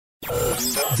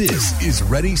This is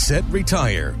Ready, Set,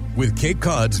 Retire with Cape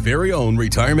Cod's very own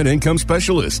retirement income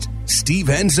specialist, Steve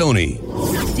Anzoni.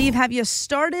 Steve, have you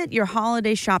started your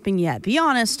holiday shopping yet? Be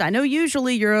honest. I know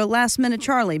usually you're a last-minute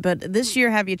Charlie, but this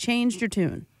year, have you changed your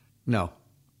tune? No.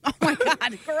 Oh, my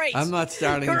God. Great. I'm not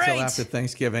starting until after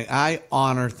Thanksgiving. I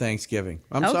honor Thanksgiving.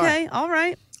 I'm sorry. Okay, all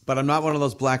right. But I'm not one of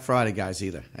those Black Friday guys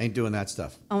either. I ain't doing that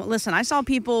stuff. Oh, listen, I saw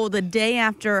people the day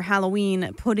after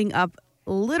Halloween putting up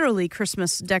literally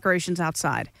Christmas decorations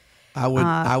outside. I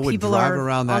would drive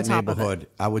around that neighborhood.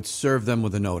 I would serve them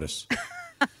with a notice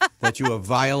that you are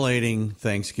violating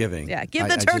Thanksgiving. Yeah, give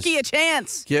the turkey a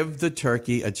chance. Give the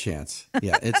turkey a chance.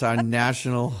 Yeah, it's our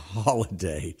national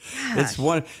holiday.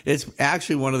 It's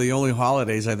actually one of the only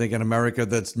holidays I think in America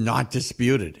that's not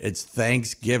disputed. It's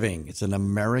Thanksgiving. It's an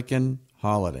American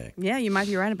holiday. Yeah, you might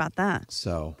be right about that.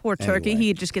 So poor turkey,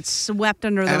 he just gets swept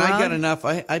under the rug. And I get enough.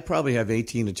 I probably have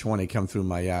 18 to 20 come through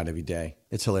my yard every day.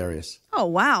 It's hilarious. Oh,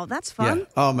 wow. That's fun. Yeah.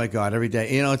 Oh, my God. Every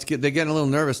day. You know, they're getting a little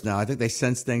nervous now. I think they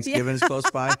sense Thanksgiving is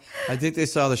close by. I think they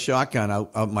saw the shotgun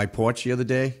out my porch the other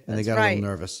day, and they got a little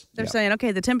nervous. They're saying,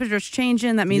 okay, the temperature's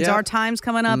changing. That means our time's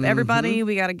coming up. Everybody,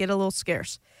 we got to get a little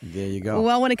scarce. There you go.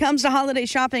 Well, when it comes to holiday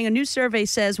shopping, a new survey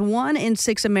says 1 in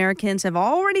 6 Americans have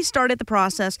already started the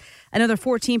process. Another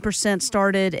 14%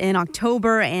 started in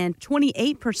October, and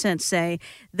 28% say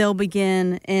they'll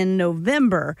begin in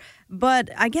November. But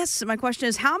I guess my question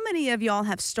is, how many of y'all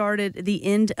have started the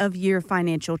end-of-year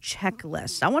financial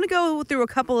checklist? I want to go through a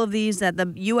couple of these that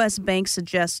the U.S. Bank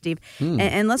suggests, Steve,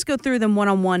 and let's go through them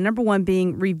one-on-one. Number one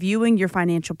being reviewing your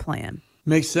financial plan.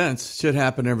 Makes sense. Should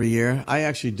happen every year. I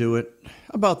actually do it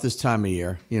about this time of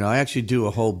year. You know, I actually do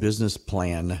a whole business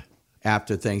plan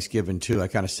after Thanksgiving, too. I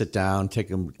kind of sit down,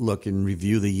 take a look and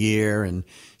review the year and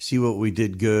see what we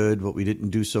did good, what we didn't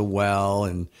do so well,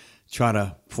 and try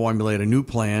to formulate a new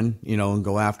plan, you know, and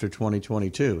go after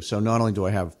 2022. So not only do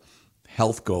I have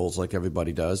health goals like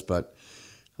everybody does, but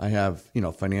I have, you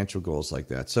know, financial goals like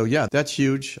that. So, yeah, that's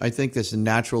huge. I think that's a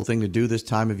natural thing to do this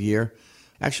time of year.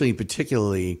 Actually,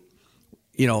 particularly,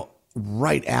 you know,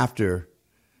 right after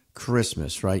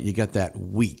Christmas, right? You got that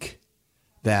week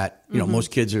that, you know,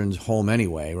 most kids are in home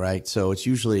anyway, right? So it's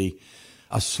usually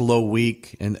a slow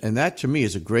week. And that, to me,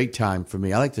 is a great time for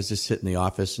me. I like to just sit in the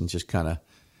office and just kind of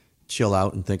chill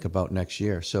out and think about next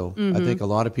year. So I think a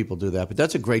lot of people do that. But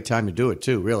that's a great time to do it,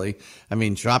 too, really. I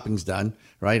mean, shopping's done,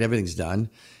 right? Everything's done.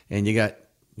 And you got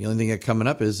the only thing that coming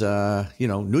up is, you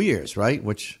know, New Year's, right?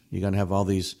 Which you're going to have all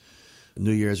these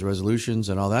New Year's resolutions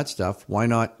and all that stuff. Why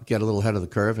not get a little ahead of the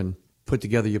curve and put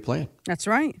together your plan? That's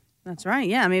right. That's right.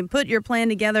 Yeah. I mean, put your plan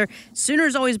together. Sooner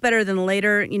is always better than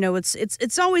later. You know,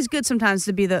 it's always good sometimes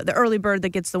to be the early bird that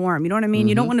gets the worm. You know what I mean?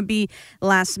 You don't want to be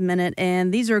last minute.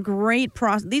 And these are great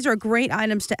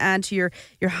items to add to your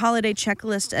holiday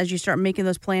checklist as you start making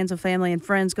those plans with family and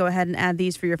friends. Go ahead and add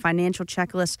these for your financial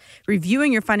checklist.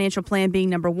 Reviewing your financial plan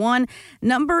being number one.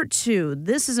 Number two,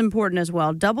 this is important as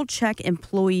well. Double check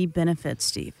employee benefits,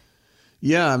 Steve.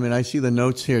 Yeah, I mean, I see the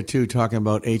notes here, too, talking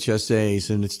about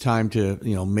HSAs, and it's time to,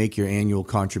 you know, make your annual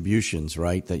contributions,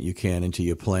 right, that you can into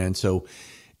your plan. So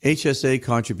HSA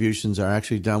contributions are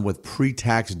actually done with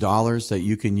pre-tax dollars that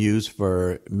you can use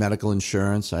for medical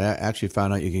insurance. I actually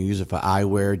found out you can use it for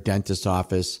eyewear, dentist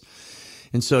office.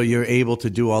 And so you're able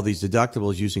to do all these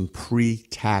deductibles using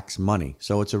pre-tax money.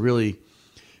 So it's a really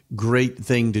great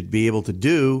thing to be able to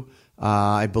do.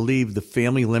 I believe the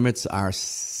family limits are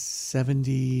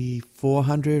 $7,400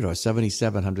 or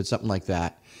 $7,700, something like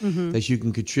that, that you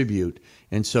can contribute.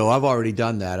 And so I've already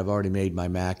done that. I've already made my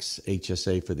max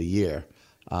HSA for the year,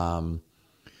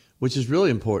 which is really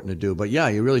important to do. But yeah,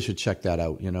 you really should check that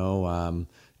out. Maxing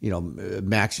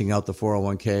out the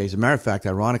 401k. As a matter of fact,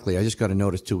 ironically, I just got a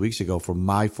notice 2 weeks ago from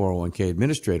my 401k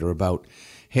administrator about,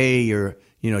 hey, you're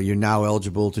now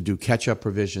eligible to do catch-up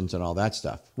provisions and all that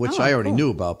stuff, which I already knew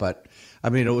about, but I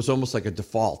mean, it was almost like a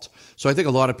default. So I think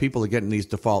a lot of people are getting these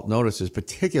default notices,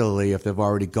 particularly if they've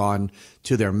already gone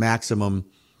to their maximum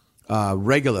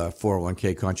regular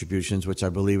 401k contributions, which I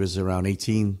believe is around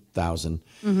 $18,000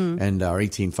 and or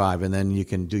 $18,500, and then you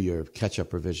can do your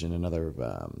catch-up provision another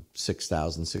 $6,000,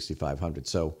 $6,500.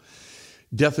 So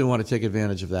definitely want to take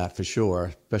advantage of that for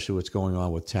sure, especially what's going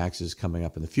on with taxes coming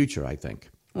up in the future, I think.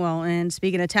 Well, and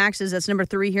speaking of taxes, that's number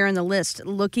 3 here on the list,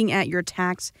 looking at your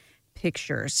tax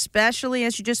picture, especially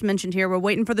as you just mentioned here. We're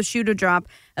waiting for the shoe to drop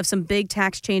of some big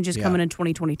tax changes coming in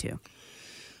 2022.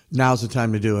 Now's the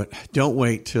time to do it. Don't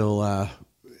wait till end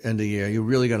of the year. You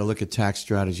really got to look at tax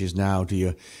strategies now.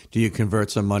 Do you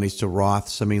convert some monies to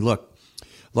Roths? I mean, look,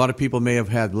 a lot of people may have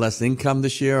had less income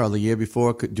this year or the year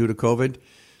before due to COVID.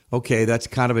 Okay, that's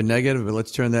kind of a negative, but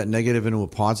let's turn that negative into a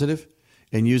positive.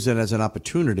 and use it as an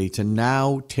opportunity to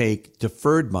now take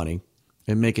deferred money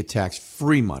and make it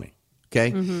tax-free money.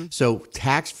 Okay? So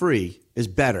tax-free is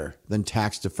better than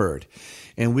tax-deferred.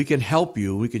 And we can help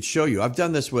you. We can show you. I've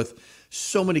done this with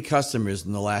so many customers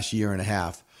in the last year and a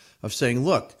half of saying,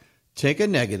 look, take a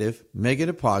negative, make it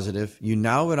a positive. You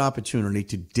now have an opportunity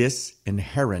to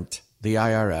disinherit the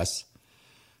IRS,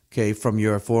 okay, from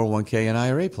your 401k and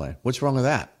IRA plan. What's wrong with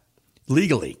that?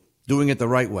 Legally, doing it the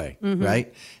right way,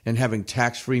 right? And having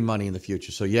tax-free money in the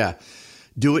future. So, yeah,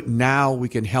 do it now. We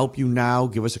can help you now.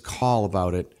 Give us a call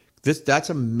about it. That's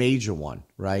a major one,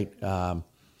 right?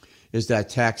 Is that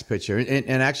tax picture.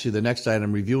 And actually, the next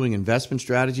item, reviewing investment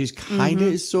strategies, kind of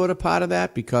is sort of part of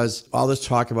that, because all this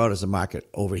talk about, is the market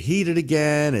overheated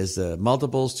again? Is the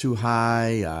multiples too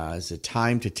high? Is it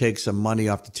time to take some money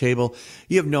off the table?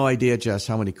 You have no idea, Jess,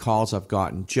 how many calls I've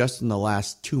gotten just in the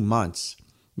last 2 months,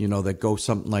 that go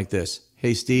something like this.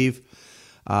 Hey, Steve,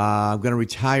 I'm going to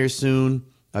retire soon.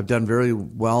 I've done very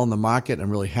well in the market.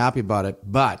 I'm really happy about it.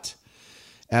 But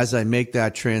as I make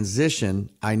that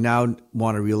transition, I now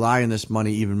want to rely on this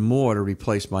money even more to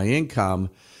replace my income.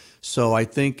 So I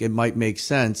think it might make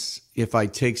sense if I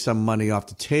take some money off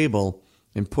the table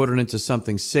and put it into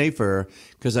something safer,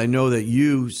 because I know that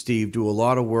you, Steve, do a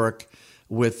lot of work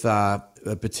with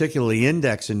particularly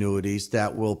index annuities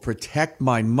that will protect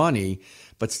my money,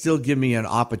 but still give me an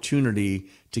opportunity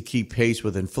to keep pace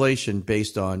with inflation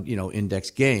based on, index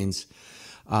gains.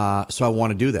 So I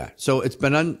want to do that. So it's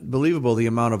been unbelievable the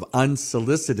amount of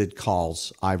unsolicited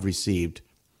calls I've received,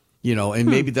 and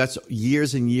maybe that's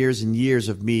years and years and years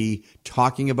of me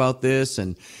talking about this.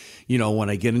 And, when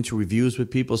I get into reviews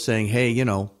with people saying, hey,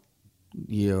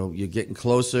 you're getting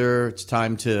closer. It's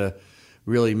time to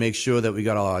really make sure that we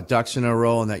got all our ducks in a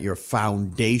row and that your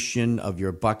foundation of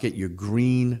your bucket, your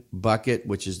green bucket,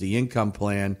 which is the income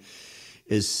plan,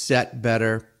 is set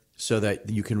better so that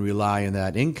you can rely on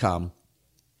that income.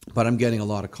 But I'm getting a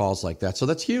lot of calls like that. So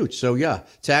that's huge. So, yeah,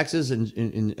 taxes and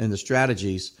the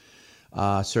strategies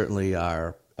certainly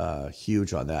are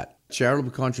huge on that.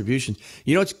 Charitable contributions.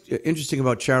 What's interesting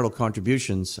about charitable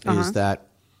contributions is that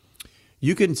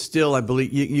you can still, I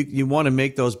believe, you want to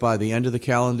make those by the end of the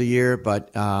calendar year, but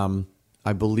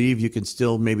I believe you can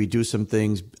still maybe do some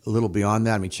things a little beyond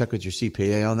that. I mean, check with your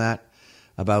CPA on that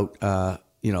about,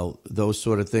 those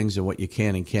sort of things and what you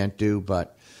can and can't do.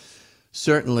 But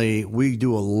certainly, we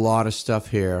do a lot of stuff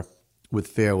here with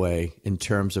Fairway in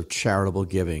terms of charitable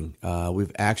giving.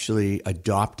 We've actually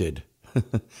adopted,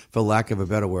 for lack of a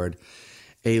better word,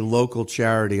 a local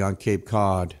charity on Cape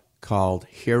Cod called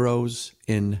Heroes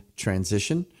in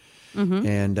Transition.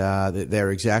 And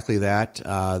they're exactly that.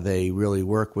 They really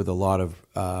work with a lot of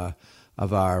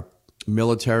our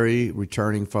military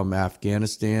returning from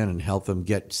Afghanistan and help them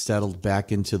get settled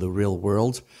back into the real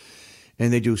world.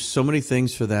 And they do so many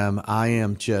things for them. I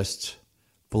am just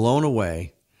blown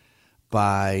away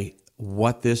by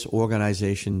what this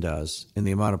organization does and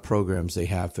the amount of programs they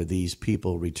have for these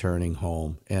people returning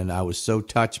home. And I was so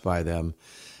touched by them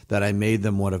that I made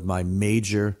them one of my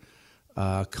major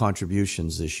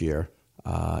contributions this year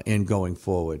and going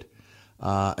forward.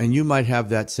 And you might have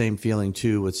that same feeling,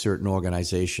 too, with certain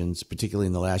organizations, particularly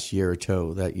in the last year or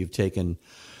two, that you've taken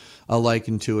a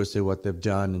liking to as to what they've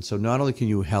done. And so not only can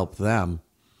you help them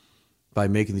by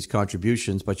making these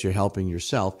contributions, but you're helping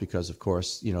yourself because, of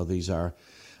course, these are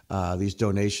these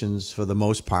donations for the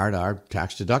most part are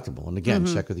tax deductible. And again,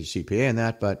 check with your CPA on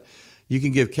that. But you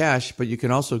can give cash, but you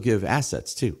can also give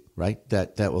assets too, right?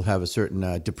 That will have a certain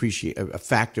a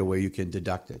factor where you can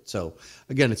deduct it. So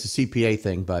again, it's a CPA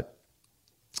thing, but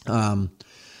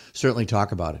certainly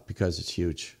talk about it because it's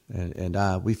huge.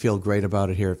 And we feel great about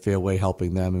it here at Fairway,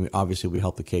 helping them. And obviously, we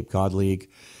help the Cape Cod League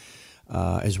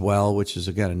as well, which is,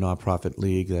 again, a nonprofit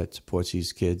league that supports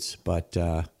these kids. But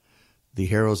the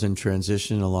Heroes in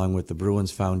Transition, along with the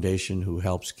Bruins Foundation, who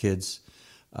helps kids.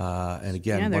 And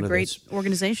again, they're great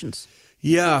organizations.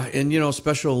 Yeah, and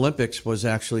Special Olympics was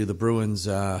actually the Bruins'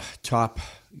 top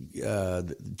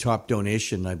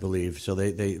donation, I believe. So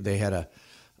they had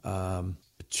a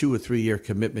 2 or 3 year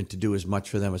commitment to do as much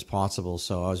for them as possible.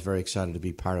 So I was very excited to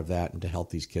be part of that and to help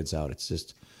these kids out. It's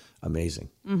just amazing.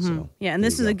 So, yeah, and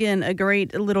this is, again, a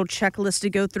great little checklist to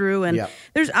go through. And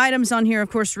there's items on here, of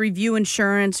course, review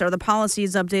insurance. Are the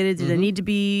policies updated? Did it need to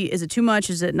be? Is it too much?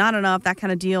 Is it not enough? That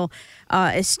kind of deal.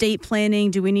 Estate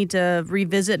planning. Do we need to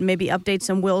revisit and maybe update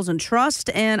some wills and trust?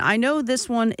 And I know this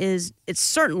one it's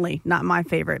certainly not my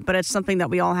favorite, but it's something that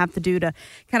we all have to do to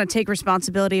kind of take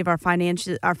responsibility of our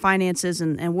finances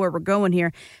and where we're going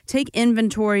here. Take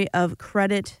inventory of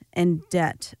credit and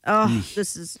debt. Oh,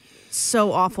 this is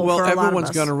so awful well, for a lot of us.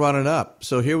 Everyone's going to run it up.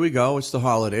 So here we go. It's the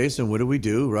holidays, and what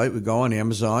do? Right? We go on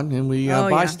Amazon and we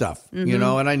buy stuff. And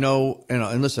I know,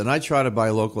 and listen, I try to buy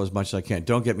local as much as I can.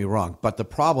 Don't get me wrong. But the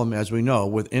problem, as we know,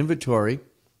 with inventory,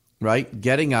 right,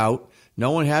 getting out,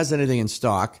 no one has anything in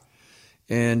stock.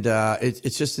 And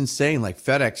it's just insane. Like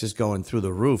FedEx is going through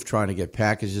the roof trying to get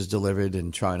packages delivered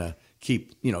and trying to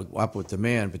keep, up with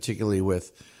demand, particularly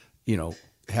with,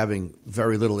 having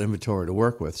very little inventory to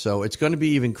work with. So it's going to be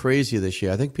even crazier this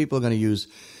year. I think people are going to use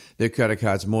their credit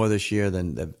cards more this year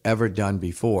than they've ever done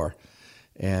before.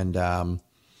 And,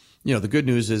 the good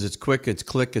news is it's quick, it's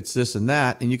click, it's this and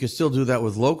that. And you can still do that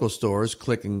with local stores,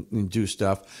 click and do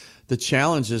stuff. The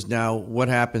challenge is now what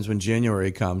happens when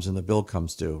January comes and the bill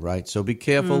comes due, right? So be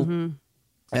careful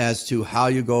as to how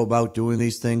you go about doing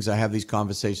these things. I have these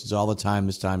conversations all the time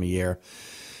this time of year.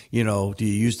 Do you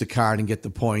use the card and get the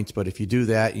points? But if you do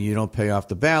that and you don't pay off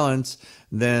the balance,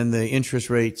 then the interest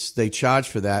rates they charge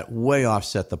for that way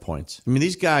offset the points. I mean,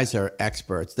 these guys are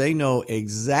experts. They know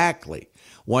exactly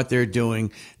what they're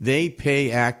doing. They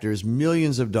pay actors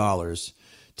millions of dollars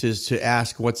to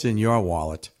ask what's in your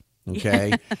wallet. Okay.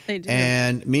 Yeah, they do.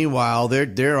 And meanwhile,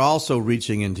 they're also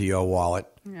reaching into your wallet,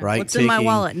 right? What's in my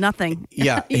wallet? Nothing.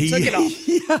 Yeah. He took it all.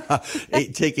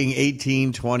 Taking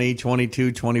 18, 20,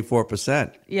 22,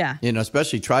 24%. Yeah.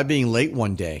 Especially try being late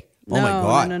one day. Oh my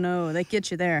God. No. They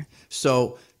get you there.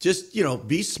 So just,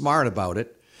 be smart about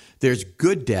it. There's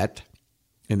good debt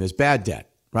and there's bad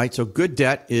debt, right? So good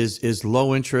debt is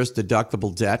low interest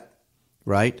deductible debt,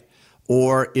 right?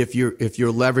 Or if you're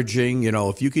leveraging,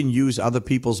 if you can use other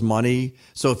people's money.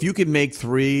 So if you can make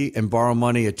 3 and borrow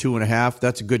money at 2.5,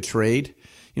 that's a good trade.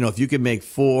 If you can make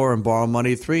 4 and borrow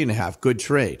money at 3.5, good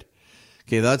trade.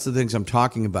 Okay, that's the things I'm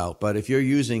talking about. But if you're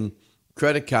using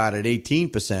credit card at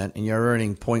 18% and you're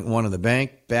earning 0.1 in the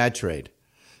bank, bad trade.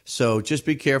 So just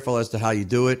be careful as to how you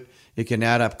do it. It can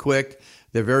add up quick.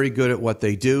 They're very good at what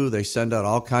they do. They send out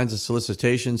all kinds of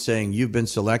solicitations saying, you've been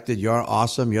selected, you're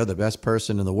awesome, you're the best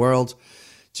person in the world.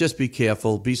 Just be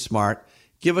careful, be smart.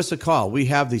 Give us a call. We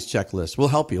have these checklists. We'll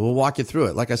help you. We'll walk you through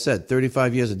it. Like I said,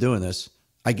 35 years of doing this,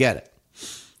 I get it.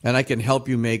 And I can help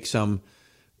you make some,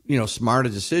 smarter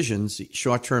decisions,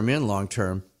 short-term and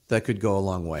long-term, that could go a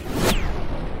long way.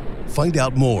 Find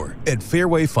out more at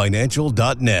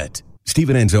fairwayfinancial.net.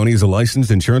 Stephen Anzoni is a licensed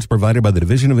insurance provider by the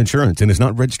Division of Insurance and is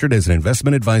not registered as an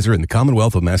investment advisor in the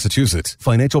Commonwealth of Massachusetts.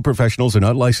 Financial professionals are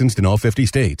not licensed in all 50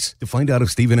 states. To find out if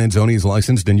Stephen Anzoni is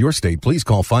licensed in your state, please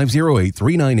call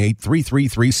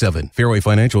 508-398-3337. Fairway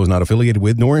Financial is not affiliated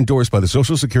with nor endorsed by the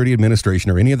Social Security Administration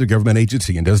or any other government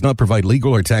agency and does not provide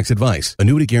legal or tax advice.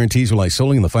 Annuity guarantees rely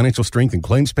solely on the financial strength and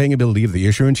claims paying ability of the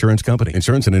issuer insurance company.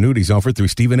 Insurance and annuities offered through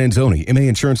Stephen Anzoni, MA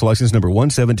Insurance License number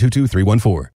 1722314.